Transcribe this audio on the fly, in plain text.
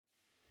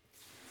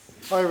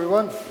Hi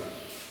everyone.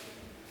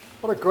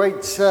 What a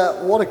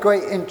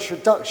great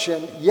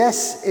introduction.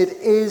 Yes, it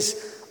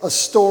is a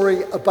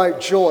story about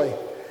joy,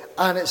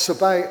 and it's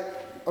about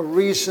a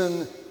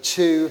reason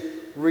to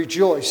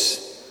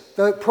rejoice.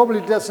 Though it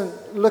probably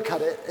doesn't look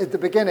at it at the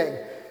beginning.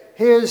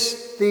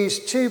 Here's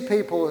these two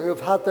people who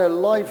have had their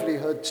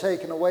livelihood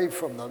taken away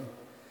from them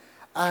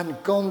and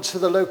gone to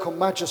the local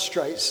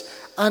magistrates.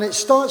 And it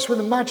starts with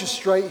a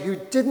magistrate who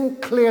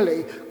didn't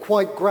clearly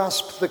quite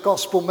grasp the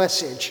gospel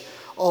message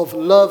of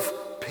love,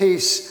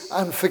 peace,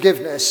 and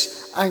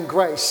forgiveness and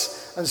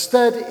grace.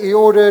 Instead, he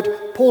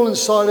ordered Paul and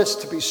Silas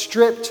to be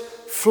stripped,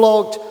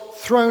 flogged,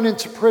 thrown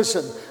into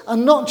prison.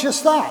 And not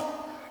just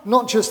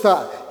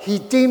that, he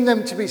deemed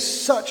them to be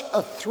such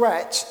a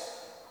threat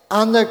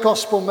and their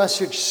gospel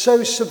message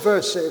so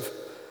subversive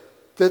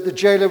that the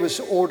jailer was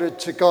ordered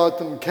to guard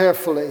them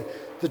carefully.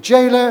 The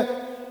jailer,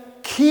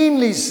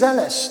 keenly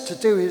zealous to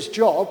do his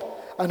job,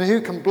 and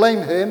who can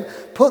blame him,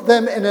 put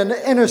them in an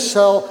inner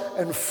cell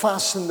and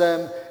fastened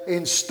them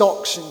in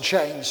stocks and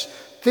chains.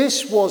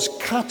 This was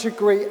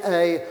category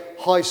A,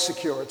 high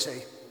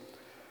security.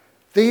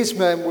 These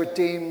men were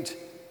deemed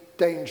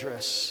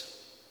dangerous.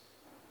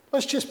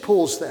 Let's just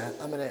pause there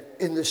a minute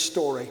in this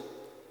story.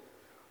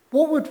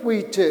 What would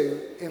we do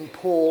in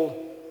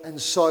Paul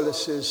and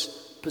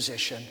Silas's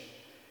position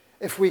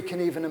if we can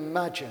even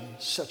imagine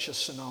such a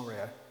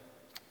scenario?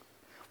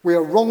 We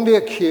are wrongly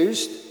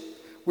accused,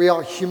 we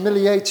are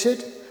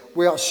humiliated,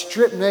 we are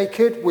stripped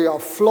naked, we are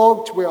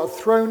flogged, we are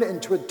thrown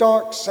into a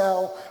dark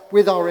cell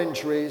with our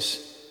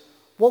injuries.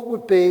 What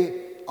would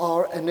be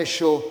our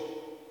initial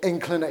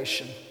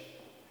inclination?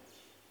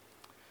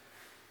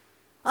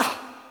 Of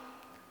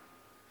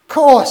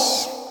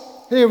course,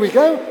 here we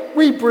go.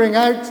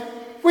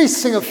 We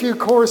sing a few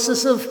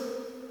choruses of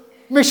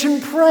mission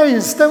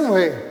praise, don't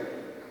we?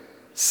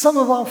 Some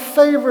of our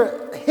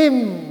favourite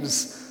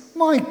hymns.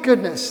 My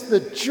goodness, the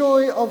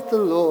joy of the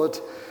Lord.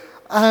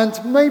 And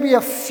maybe a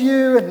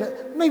few,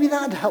 and maybe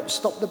that'd help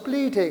stop the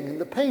bleeding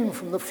and the pain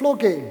from the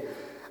flogging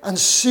and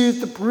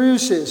soothe the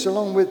bruises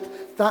along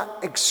with that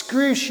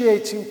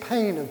excruciating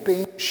pain of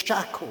being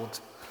shackled.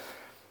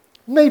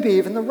 Maybe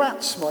even the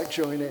rats might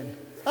join in.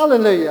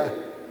 Hallelujah.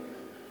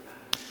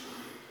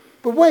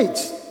 But wait,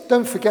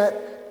 don't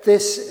forget,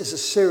 this is a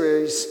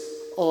series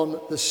on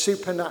the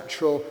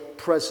supernatural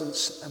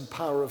presence and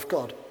power of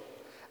God.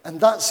 And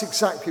that's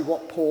exactly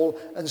what Paul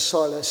and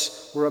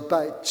Silas were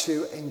about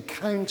to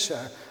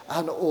encounter,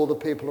 and all the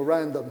people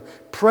around them.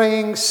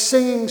 Praying,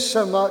 singing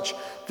so much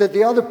that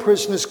the other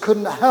prisoners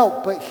couldn't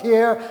help but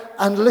hear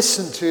and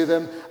listen to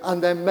them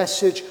and their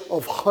message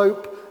of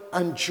hope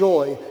and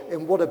joy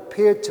in what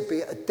appeared to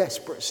be a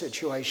desperate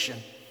situation.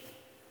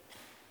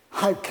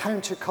 How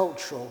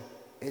countercultural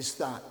is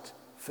that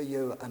for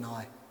you and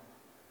I?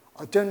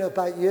 I don't know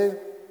about you.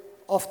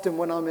 Often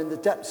when I'm in the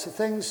depths of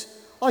things,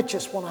 I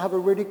just want to have a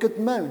really good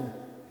moan.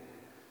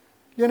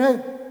 You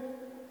know,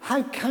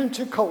 how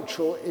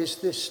countercultural is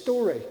this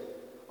story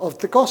of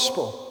the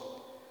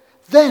gospel?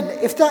 Then,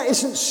 if that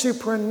isn't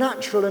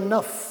supernatural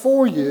enough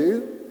for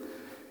you,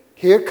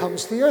 here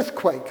comes the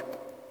earthquake.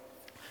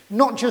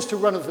 Not just a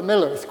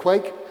run-of-the-mill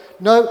earthquake.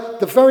 No,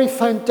 the very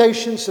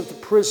foundations of the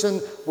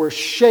prison were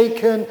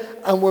shaken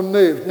and were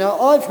moved. Now,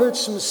 I've heard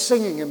some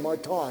singing in my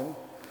time,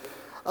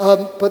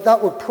 but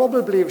that would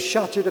probably have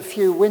shattered a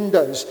few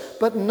windows,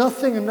 but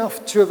nothing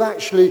enough to have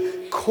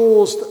actually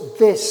caused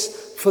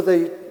this for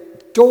the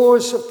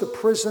doors of the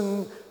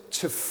prison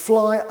to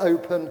fly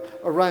open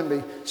around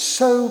me.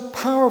 So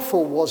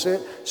powerful was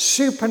it,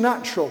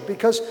 supernatural,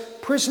 because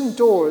prison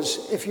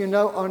doors, if you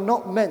know, are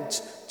not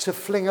meant to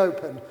fling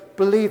open.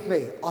 Believe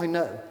me, I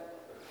know.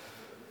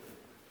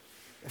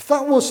 If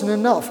that wasn't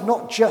enough,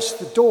 not just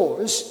the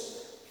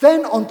doors,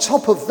 then on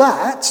top of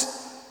that,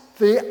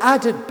 the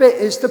added bit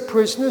is the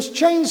prisoner's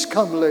chains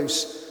come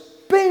loose.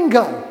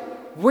 Bingo!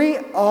 We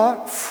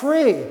are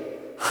free.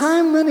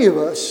 How many of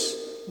us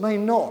may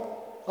not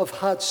have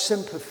had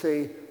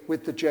sympathy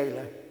with the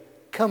jailer?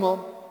 Come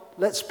on,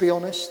 let's be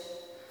honest.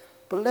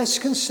 But let's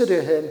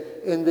consider him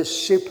in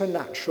this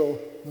supernatural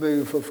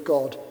move of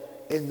God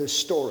in this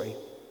story.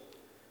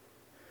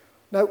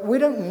 Now, we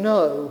don't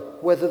know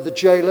whether the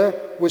jailer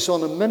was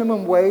on a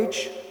minimum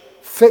wage,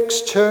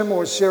 fixed term,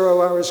 or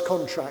 0 hours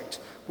contract.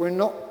 We're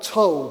not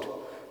told.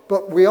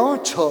 But we are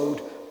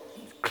told,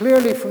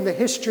 clearly from the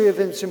history of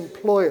his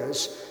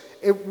employers,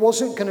 it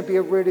wasn't going to be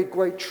a really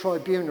great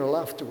tribunal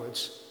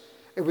afterwards.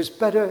 It was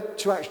better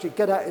to actually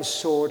get out his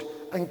sword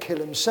and kill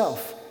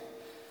himself.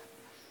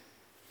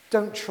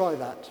 Don't try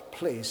that,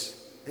 please.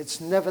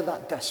 It's never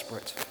that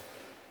desperate.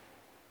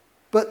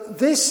 But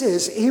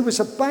he was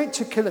about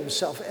to kill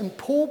himself, and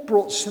Paul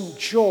brought some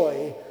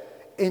joy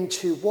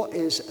into what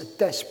is a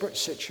desperate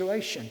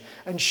situation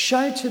and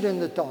shouted in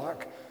the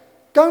dark,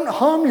 "Don't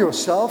harm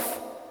yourself.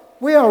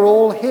 We are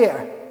all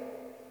here."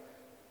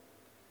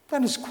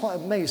 That is quite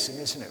amazing,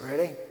 isn't it,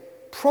 really?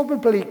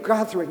 Probably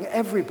gathering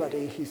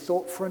everybody, he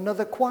thought, for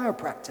another choir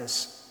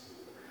practice.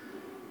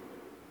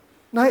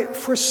 Now,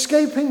 for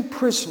escaping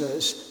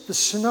prisoners, the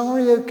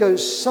scenario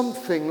goes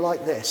something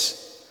like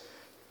this.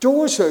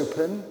 Doors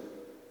open,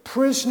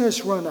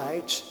 prisoners run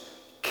out,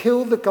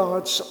 kill the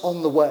guards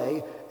on the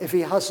way if he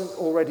hasn't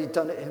already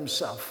done it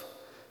himself.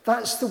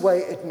 That's the way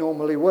it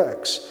normally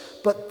works.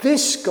 But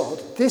this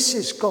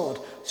is God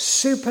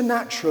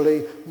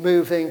supernaturally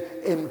moving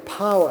in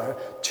power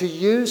to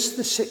use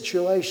the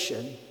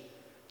situation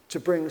to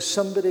bring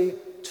somebody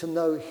to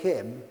know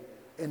him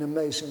in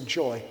amazing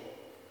joy.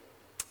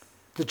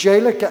 The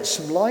jailer gets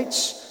some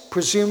lights.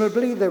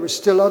 Presumably there were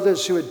still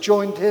others who had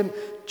joined him,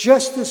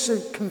 just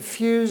as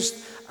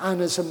confused and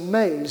as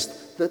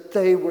amazed that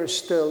they were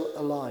still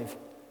alive.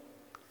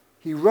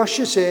 He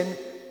rushes in,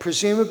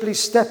 presumably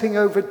stepping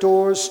over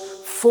doors,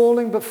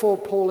 falling before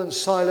Paul and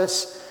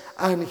Silas,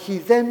 and he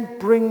then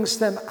brings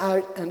them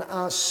out and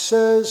asks,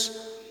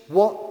 "Sirs,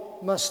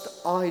 what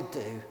must I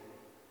do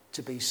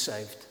to be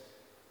saved?"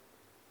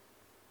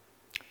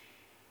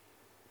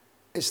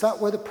 Is that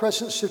where the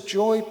presence of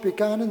joy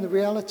began in the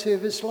reality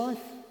of his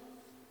life?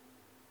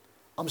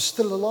 I'm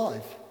still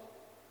alive.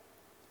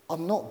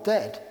 I'm not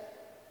dead.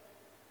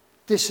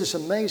 This is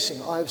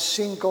amazing. I have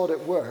seen God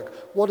at work.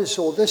 What is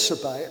all this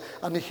about?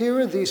 And here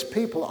are these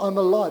people. I'm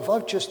alive.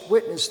 I've just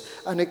witnessed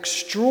an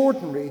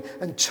extraordinary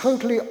and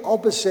totally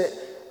opposite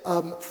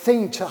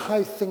thing to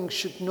how things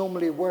should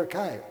normally work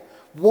out.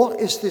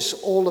 What is this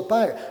all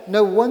about?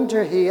 No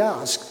wonder he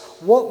asked,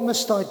 "What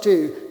must I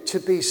do to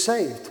be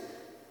saved?"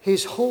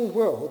 His whole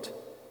world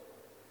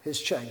has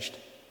changed.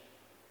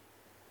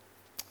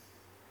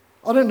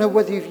 I don't know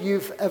whether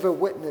you've ever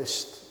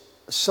witnessed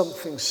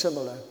something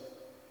similar.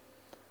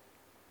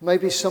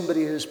 Maybe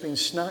somebody who's been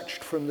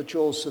snatched from the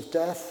jaws of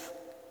death.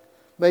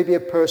 Maybe a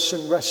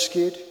person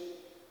rescued.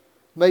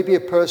 Maybe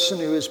a person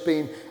who has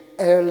been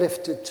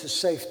airlifted to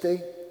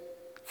safety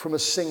from a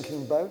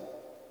sinking boat.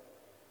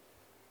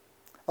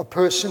 A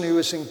person who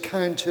has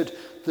encountered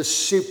the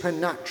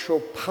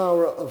supernatural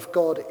power of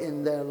God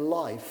in their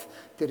life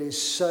that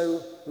is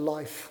so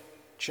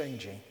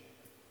life-changing.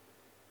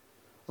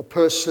 A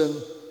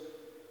person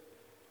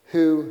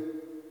who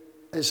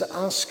is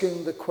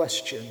asking the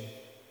question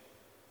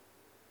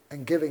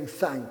and giving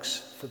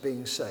thanks for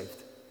being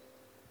saved.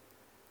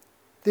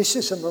 This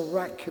is a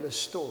miraculous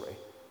story.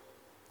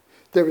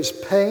 There is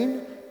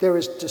pain, there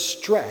is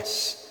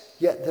distress,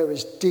 yet there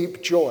is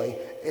deep joy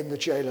in the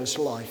jailer's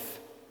life.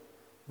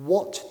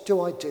 What do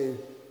I do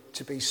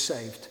to be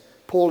saved?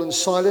 Paul and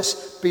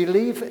Silas,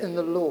 believe in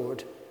the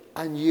Lord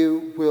and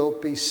you will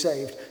be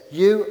saved.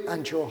 You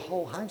and your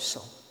whole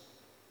household.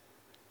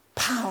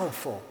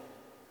 Powerful.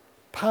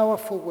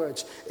 Powerful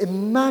words.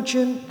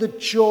 Imagine the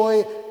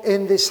joy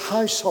in this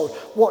household.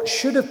 What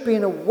should have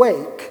been a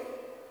wake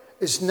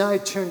is now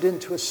turned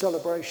into a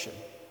celebration.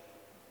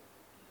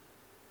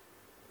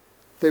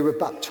 They were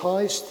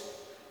baptized,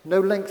 no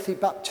lengthy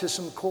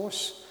baptism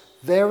course.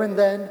 There and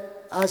then,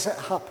 as it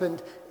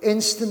happened,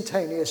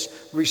 instantaneous,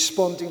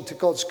 responding to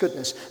God's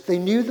goodness. They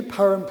knew the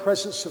power and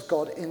presence of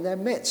God in their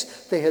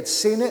midst. They had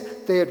seen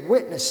it, they had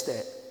witnessed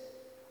it,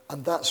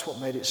 and that's what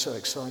made it so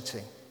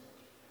exciting.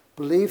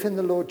 Believe in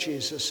the Lord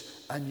Jesus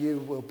and you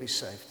will be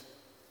saved.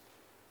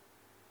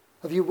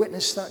 Have you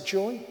witnessed that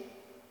joy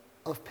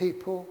of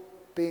people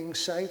being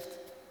saved?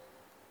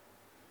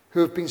 Who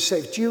have been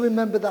saved? Do you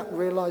remember that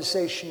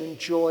realization and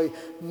joy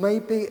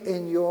maybe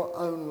in your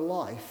own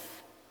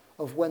life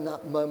of when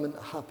that moment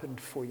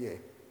happened for you?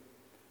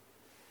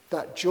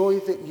 That joy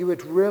that you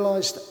had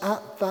realized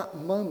at that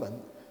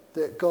moment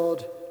that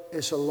God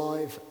is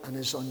alive and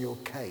is on your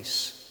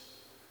case,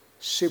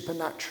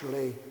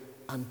 supernaturally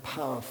and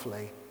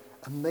powerfully,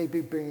 and maybe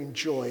bringing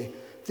joy.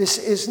 This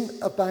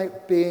isn't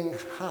about being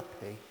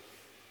happy.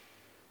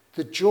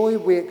 The joy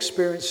we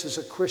experience as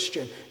a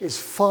Christian is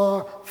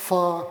far,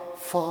 far,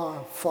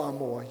 far, far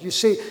more. You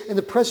see, in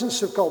the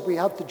presence of God, we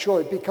have the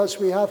joy because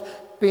we have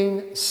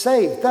been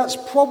saved. That's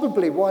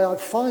probably why I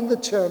find the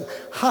term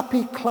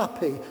happy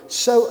clappy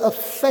so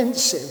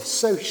offensive,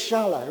 so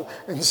shallow,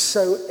 and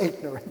so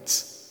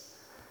ignorant.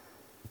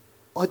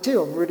 I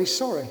do, I'm really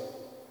sorry.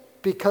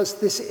 Because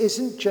this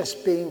isn't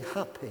just being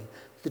happy.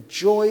 The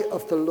joy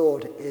of the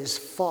Lord is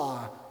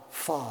far,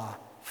 far,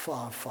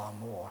 far, far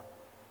more.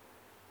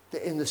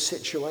 That in the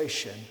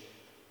situation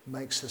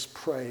makes us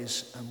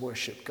praise and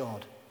worship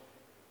God.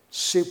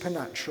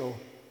 Supernatural,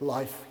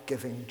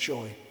 life-giving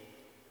joy.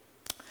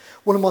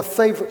 One of my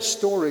favorite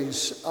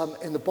stories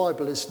in the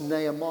Bible is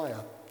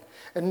Nehemiah.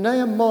 And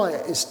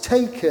Nehemiah is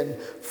taken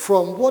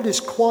from what is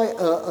quite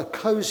a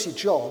cozy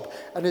job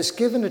and is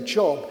given a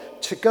job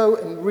to go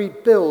and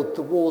rebuild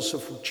the walls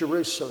of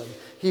Jerusalem.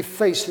 He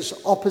faces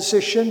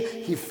opposition,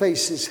 he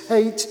faces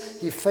hate,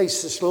 he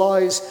faces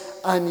lies,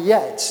 and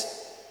yet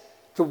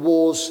the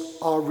walls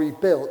are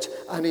rebuilt.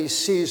 And he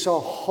sees a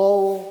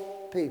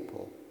whole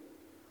people,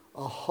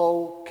 a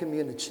whole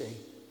community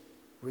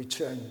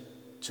return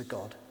to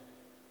God.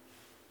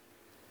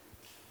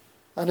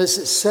 And as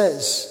it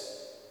says,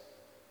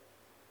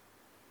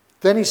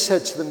 then he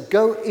said to them,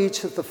 "Go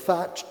eat of the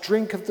fat,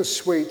 drink of the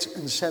sweet,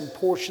 and send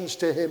portions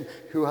to him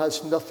who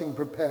has nothing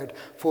prepared.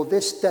 For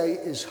this day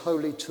is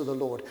holy to the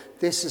Lord."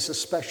 This is a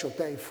special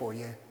day for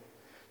you.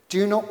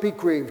 "Do not be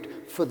grieved,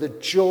 for the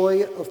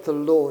joy of the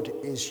Lord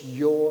is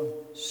your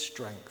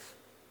strength."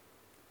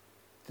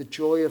 The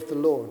joy of the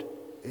Lord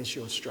is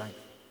your strength.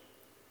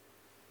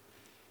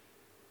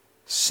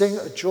 Sing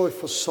a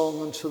joyful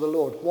song unto the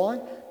Lord. Why?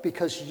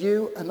 Because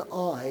you and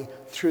I,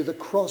 through the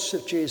cross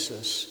of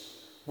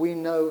Jesus, we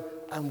know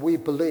and we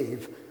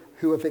believe,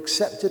 who have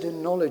accepted and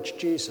acknowledged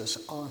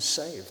Jesus, are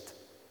saved.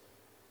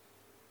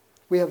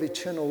 We have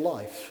eternal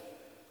life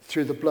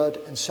through the blood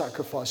and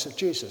sacrifice of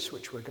Jesus,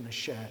 which we're going to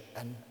share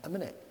in a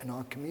minute in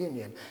our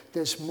communion.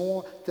 There's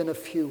more than a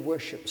few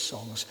worship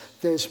songs.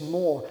 There's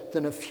more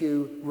than a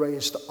few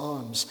raised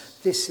arms.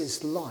 This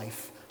is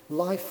life,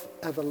 life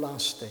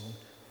everlasting,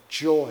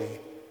 joy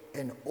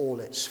in all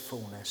its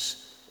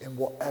fullness, in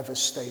whatever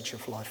stage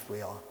of life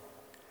we are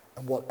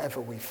and whatever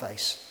we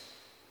face.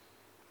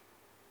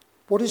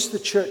 What is the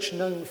church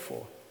known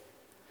for?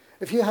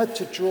 If you had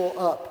to draw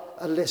up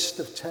a list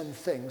of 10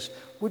 things,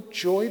 would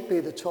joy be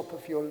the top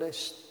of your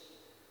list?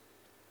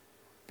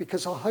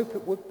 Because I hope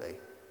it would be.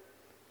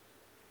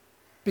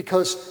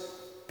 Because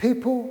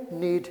people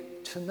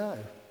need to know.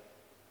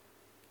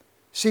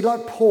 See,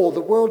 like Paul,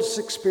 the world is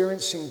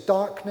experiencing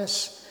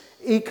darkness,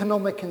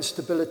 economic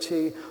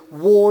instability,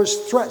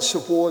 wars, threats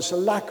of wars, a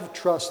lack of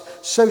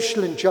trust,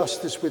 social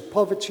injustice with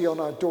poverty on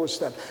our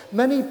doorstep.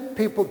 Many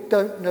people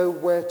don't know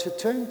where to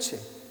turn to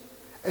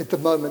at the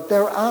moment.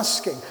 They're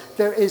asking,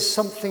 there is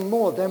something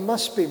more, there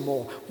must be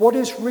more. What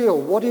is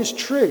real? What is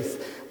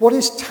truth? What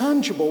is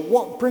tangible?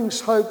 What brings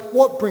hope?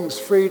 What brings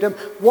freedom?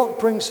 What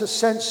brings a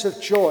sense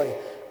of joy?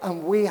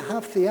 And we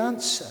have the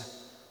answer.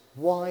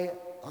 Why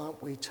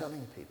aren't we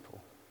telling people?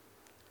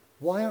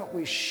 Why aren't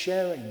we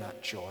sharing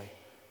that joy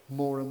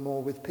more and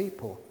more with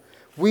people?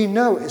 We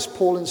know, as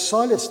Paul and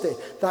Silas did,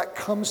 that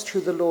comes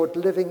through the Lord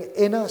living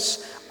in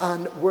us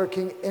and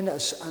working in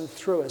us and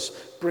through us,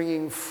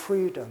 bringing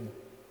freedom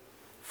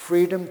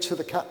to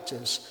the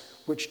captives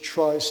which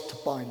tries to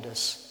bind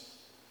us.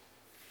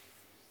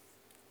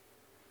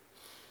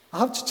 I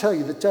have to tell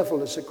you, the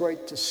devil is a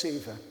great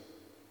deceiver.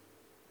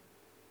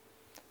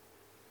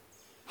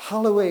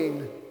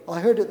 Halloween,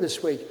 I heard it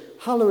this week,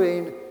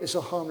 Halloween is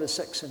a harmless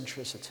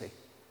eccentricity.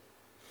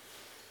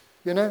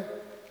 You know,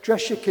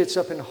 dress your kids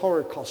up in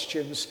horror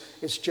costumes,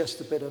 it's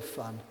just a bit of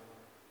fun.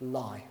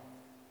 Lie.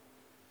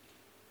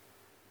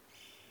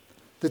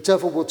 The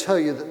devil will tell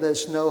you that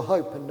there's no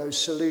hope and no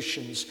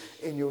solutions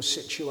in your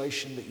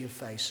situation that you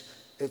face.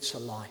 It's a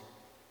lie.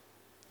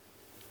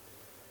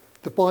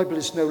 The Bible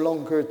is no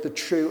longer the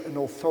true and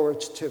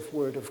authoritative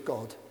word of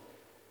God.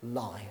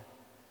 Lie.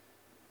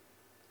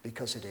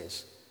 Because it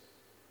is.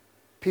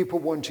 People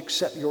won't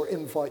accept your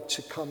invite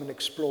to come and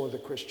explore the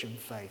Christian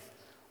faith.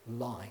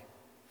 Lie.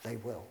 They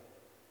will.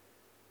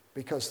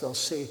 Because they'll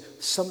see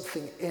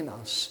something in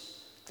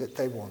us that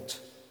they want.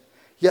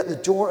 Yet the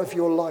door of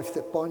your life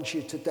that binds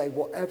you today,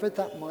 whatever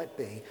that might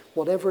be,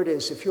 whatever it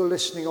is, if you're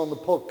listening on the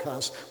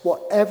podcast,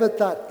 whatever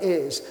that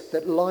is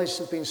that lies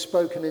have been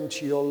spoken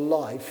into your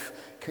life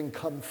can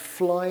come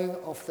flying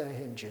off their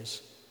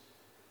hinges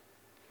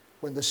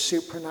when the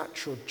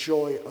supernatural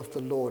joy of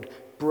the Lord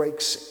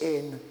breaks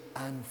in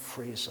and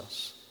frees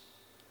us.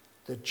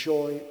 The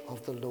joy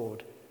of the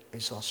Lord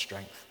is our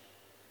strength.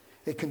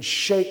 It can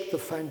shake the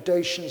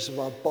foundations of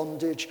our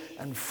bondage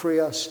and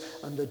free us,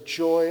 and the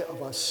joy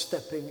of us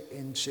stepping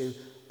into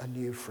a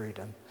new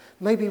freedom.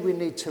 Maybe we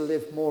need to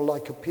live more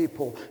like a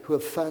people who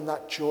have found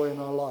that joy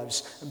in our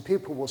lives. And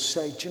people will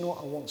say, do you know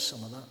what? I want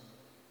some of that.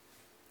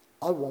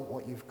 I want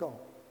what you've got.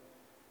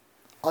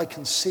 I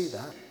can see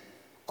that.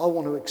 I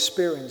want to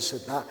experience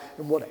that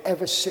in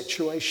whatever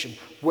situation.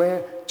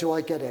 Where do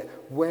I get it?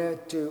 Where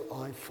do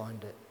I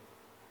find it?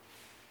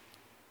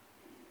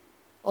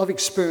 I've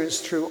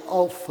experienced through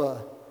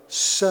Alpha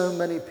so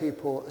many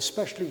people,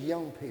 especially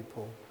young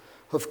people,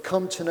 have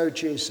come to know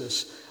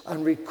Jesus and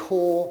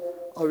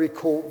I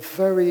recall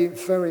very,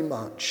 very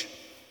much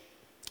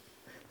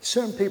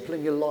certain people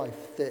in your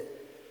life that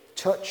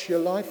touch your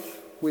life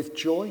with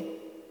joy.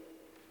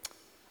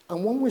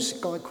 And one was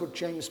a guy called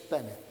James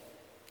Bennett.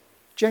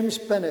 James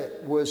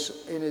Bennett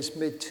was in his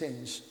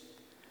mid-teens.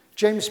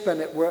 James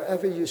Bennett,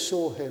 wherever you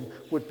saw him,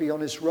 would be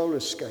on his roller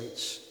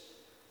skates,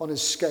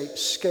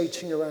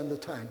 skating around the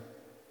town.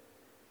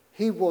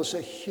 He was a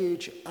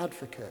huge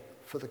advocate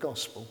for the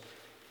gospel.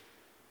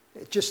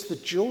 The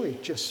joy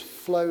just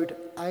flowed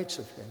out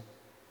of him.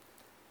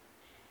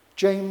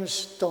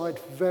 James died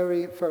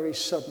very, very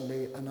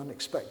suddenly and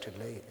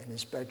unexpectedly in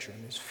his bedroom.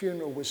 His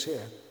funeral was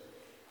here.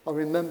 I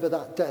remember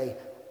that day.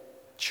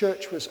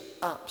 Church was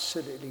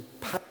absolutely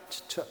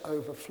packed to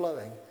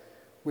overflowing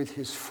with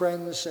his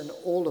friends and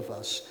all of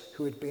us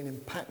who had been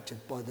impacted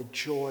by the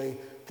joy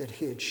that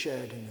he had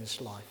shared in his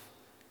life.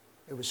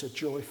 It was a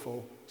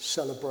joyful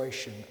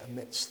celebration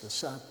amidst the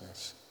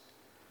sadness.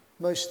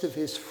 Most of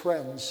his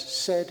friends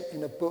said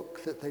in a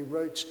book that they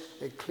wrote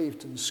at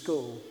Clevedon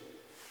School,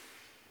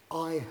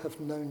 I have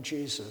known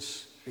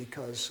Jesus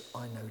because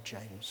I know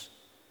James.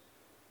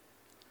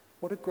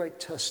 What a great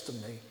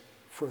testimony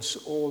for us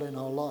all in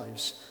our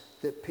lives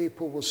that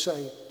people will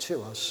say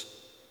to us,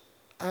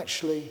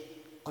 actually,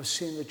 I've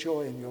seen the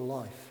joy in your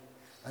life,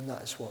 and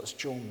that is what has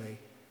drawn me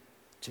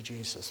to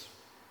Jesus.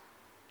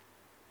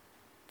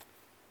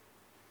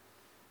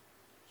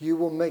 You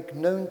will make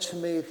known to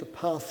me the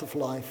path of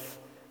life,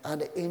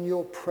 and in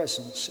your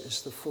presence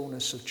is the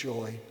fullness of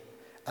joy,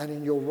 and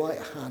in your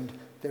right hand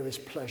there is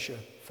pleasure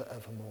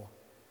forevermore.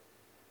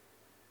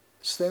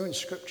 It's there in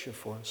Scripture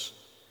for us.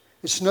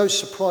 It's no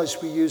surprise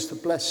we use the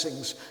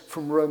blessings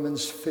from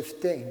Romans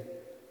 15.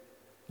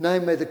 Now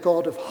may the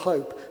God of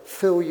hope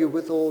fill you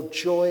with all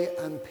joy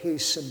and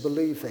peace in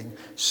believing,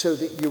 so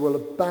that you will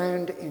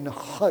abound in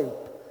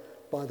hope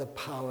by the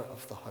power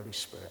of the Holy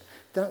Spirit.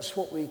 That's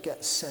what we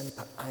get sent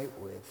out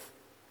with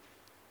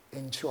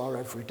into our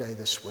everyday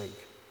this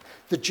week.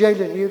 The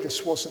jailer knew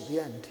this wasn't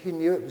the end. He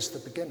knew it was the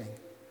beginning.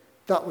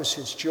 That was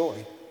his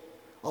joy.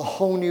 A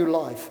whole new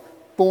life,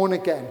 born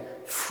again,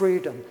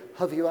 freedom.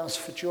 Have you asked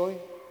for joy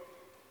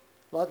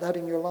like that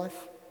in your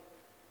life?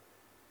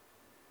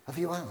 Have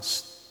you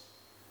asked?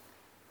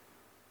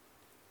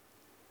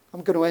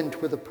 I'm going to end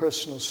with a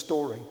personal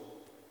story.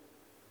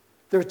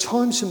 There are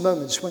times and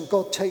moments when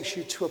God takes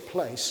you to a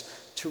place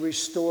to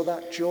restore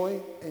that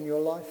joy in your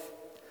life.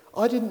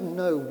 I didn't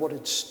know what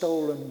had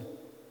stolen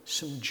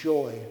some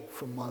joy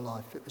from my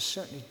life. It was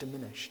certainly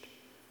diminished.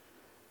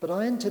 But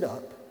I ended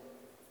up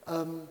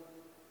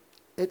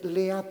at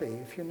Lee Abbey,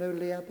 if you know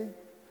Lee Abbey,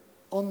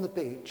 on the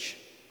beach,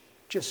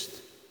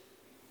 just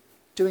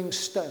doing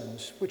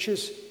stones, which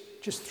is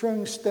just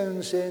throwing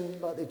stones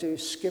in like they do,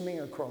 skimming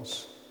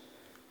across,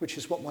 which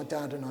is what my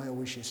dad and I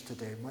always used to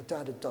do. My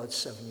dad had died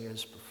 7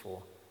 years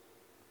before.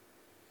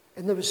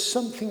 And there was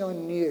something I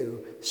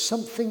knew,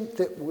 something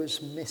that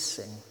was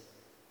missing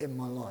in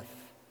my life.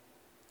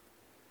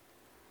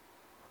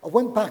 I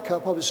went back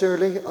up, I was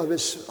early,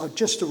 I'd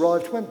just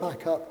arrived, went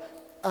back up,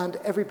 and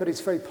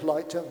everybody's very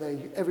polite, don't they?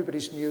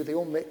 Everybody's new, they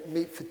all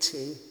meet for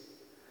tea,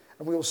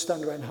 and we all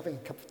stand around having a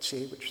cup of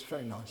tea, which was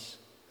very nice.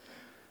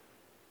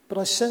 But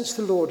I sensed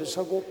the Lord as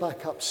I walked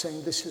back up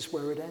saying, this is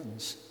where it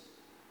ends.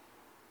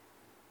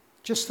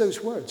 Just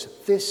those words,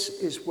 this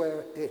is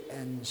where it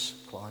ends,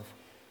 Clive.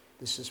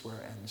 This is where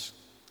it ends.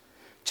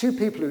 Two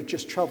people who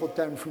just travelled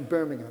down from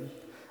Birmingham,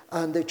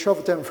 and they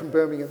travelled down from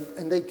Birmingham,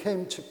 and they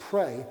came to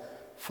pray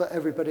for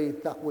everybody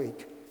that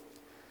week.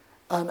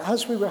 And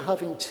as we were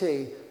having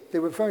tea, they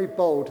were very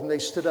bold, and they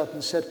stood up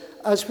and said,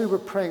 as we were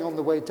praying on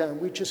the way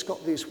down, we just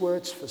got these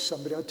words for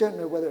somebody. I don't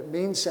know whether it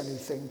means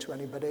anything to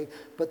anybody,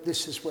 but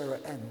this is where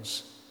it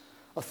ends.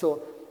 I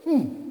thought,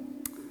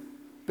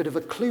 bit of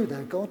a clue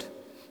there, God.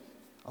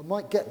 I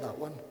might get that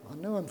one. I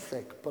know I'm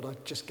thick, but I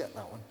just get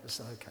that one. Is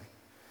that okay?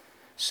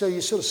 So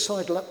you sort of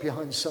sidle up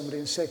behind somebody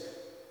and say,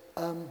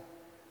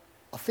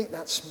 I think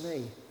that's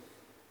me.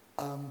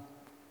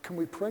 Can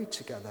we pray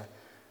together?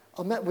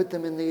 I met with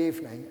them in the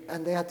evening,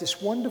 and they had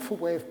this wonderful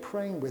way of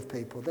praying with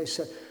people. They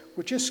said,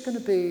 we're just going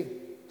to be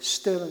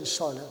still and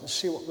silent and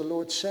see what the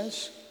Lord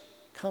says.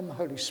 Come,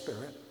 Holy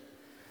Spirit.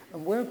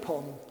 And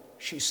whereupon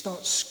she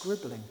starts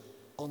scribbling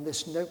on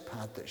this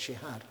notepad that she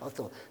had. I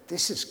thought,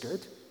 this is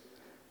good.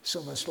 It's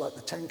almost like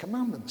the Ten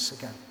Commandments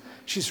again.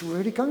 She's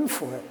really going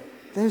for it.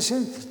 There's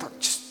it.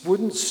 Just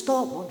wouldn't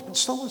stop.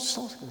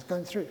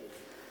 Going through.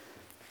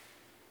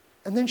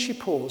 And then she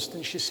paused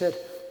and she said,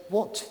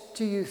 what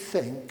do you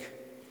think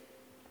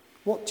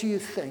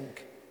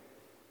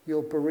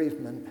your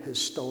bereavement has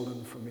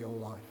stolen from your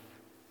life?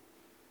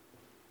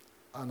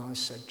 And I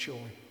said,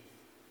 joy.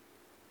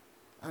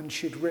 And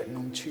she'd written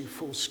on 2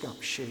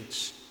 foolscap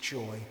sheets,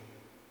 joy,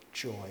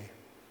 joy,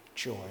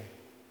 joy,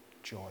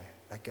 joy,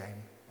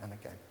 again and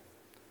again.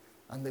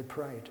 And they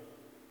prayed,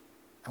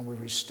 and we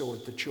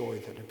restored the joy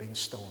that had been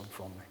stolen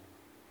from me.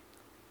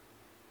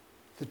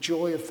 The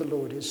joy of the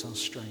Lord is our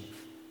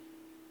strength.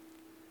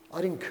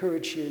 I'd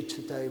encourage you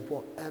today,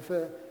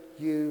 whatever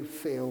you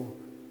feel,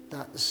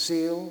 that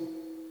zeal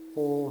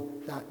or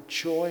that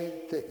joy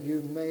that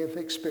you may have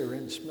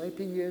experienced,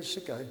 maybe years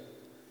ago,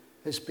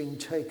 has been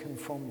taken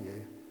from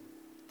you,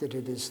 that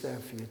it is there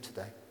for you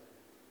today.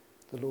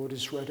 The Lord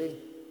is ready.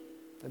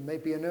 There may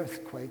be an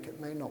earthquake, it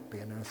may not be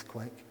an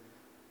earthquake,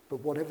 but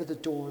whatever the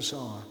doors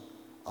are,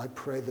 I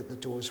pray that the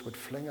doors would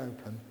fling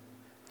open,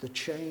 the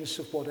chains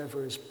of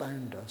whatever has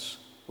bound us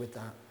with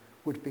that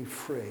would be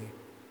free,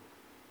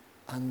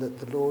 and that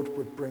the Lord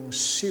would bring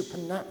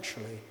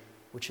supernaturally,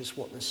 which is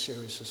what this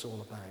series is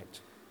all about,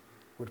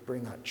 would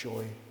bring that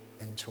joy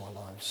into our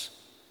lives.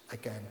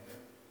 Again,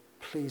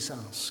 please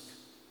ask.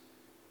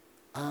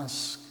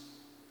 Ask,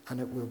 and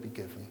it will be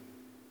given.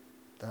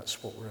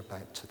 That's what we're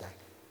about today.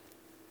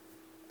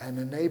 And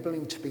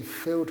enabling to be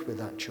filled with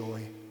that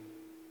joy,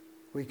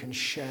 we can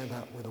share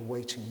that with a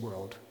waiting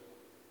world.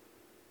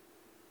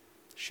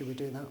 Should we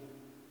do that?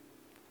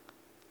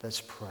 Let's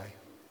pray.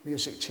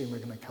 Music team are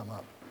going to come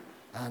up,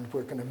 and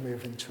we're going to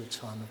move into a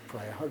time of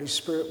prayer. Holy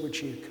Spirit,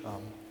 would you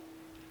come?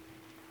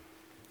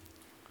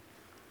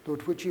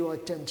 Lord, would you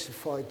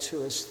identify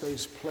to us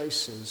those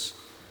places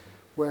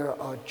where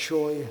our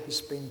joy has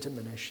been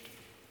diminished,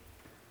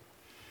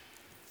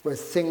 where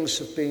things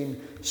have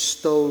been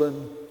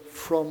stolen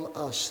from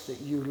us that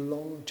you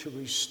long to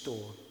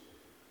restore?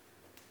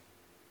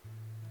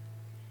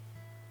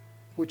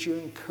 Would you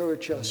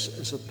encourage us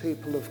as a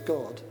people of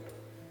God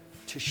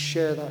to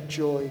share that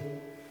joy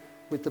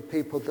with the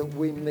people that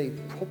we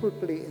meet,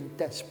 probably in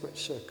desperate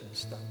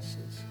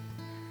circumstances,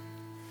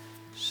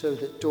 so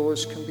that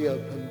doors can be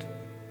opened,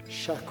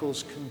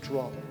 shackles can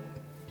drop,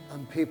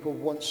 and people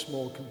once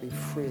more can be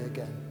free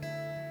again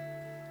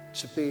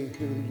to be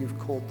who you've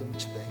called them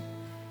to be.